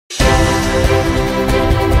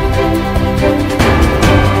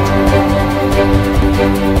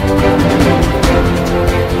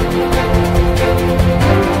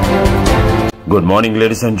Good morning,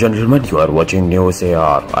 ladies and gentlemen. You are watching News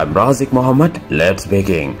AR. I'm Razik Mohammed. Let's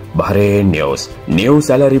begin. Bahrain news. New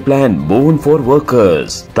salary plan boon for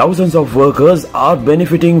workers. Thousands of workers are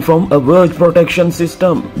benefiting from a wage protection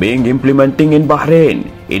system being implemented in Bahrain.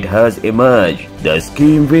 It has emerged. The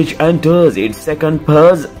scheme, which enters its second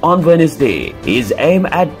phase on Wednesday, is aimed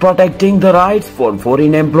at protecting the rights for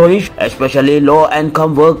foreign employees, especially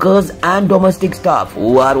low-income workers and domestic staff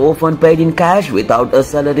who are often paid in cash without a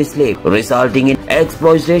salary slip, resulting in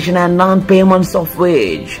exploitation and non-payments of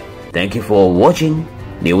wage. Thank you for watching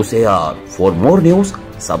News AR. For more news,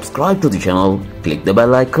 subscribe to the channel, click the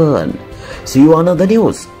bell icon. See you on other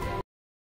news.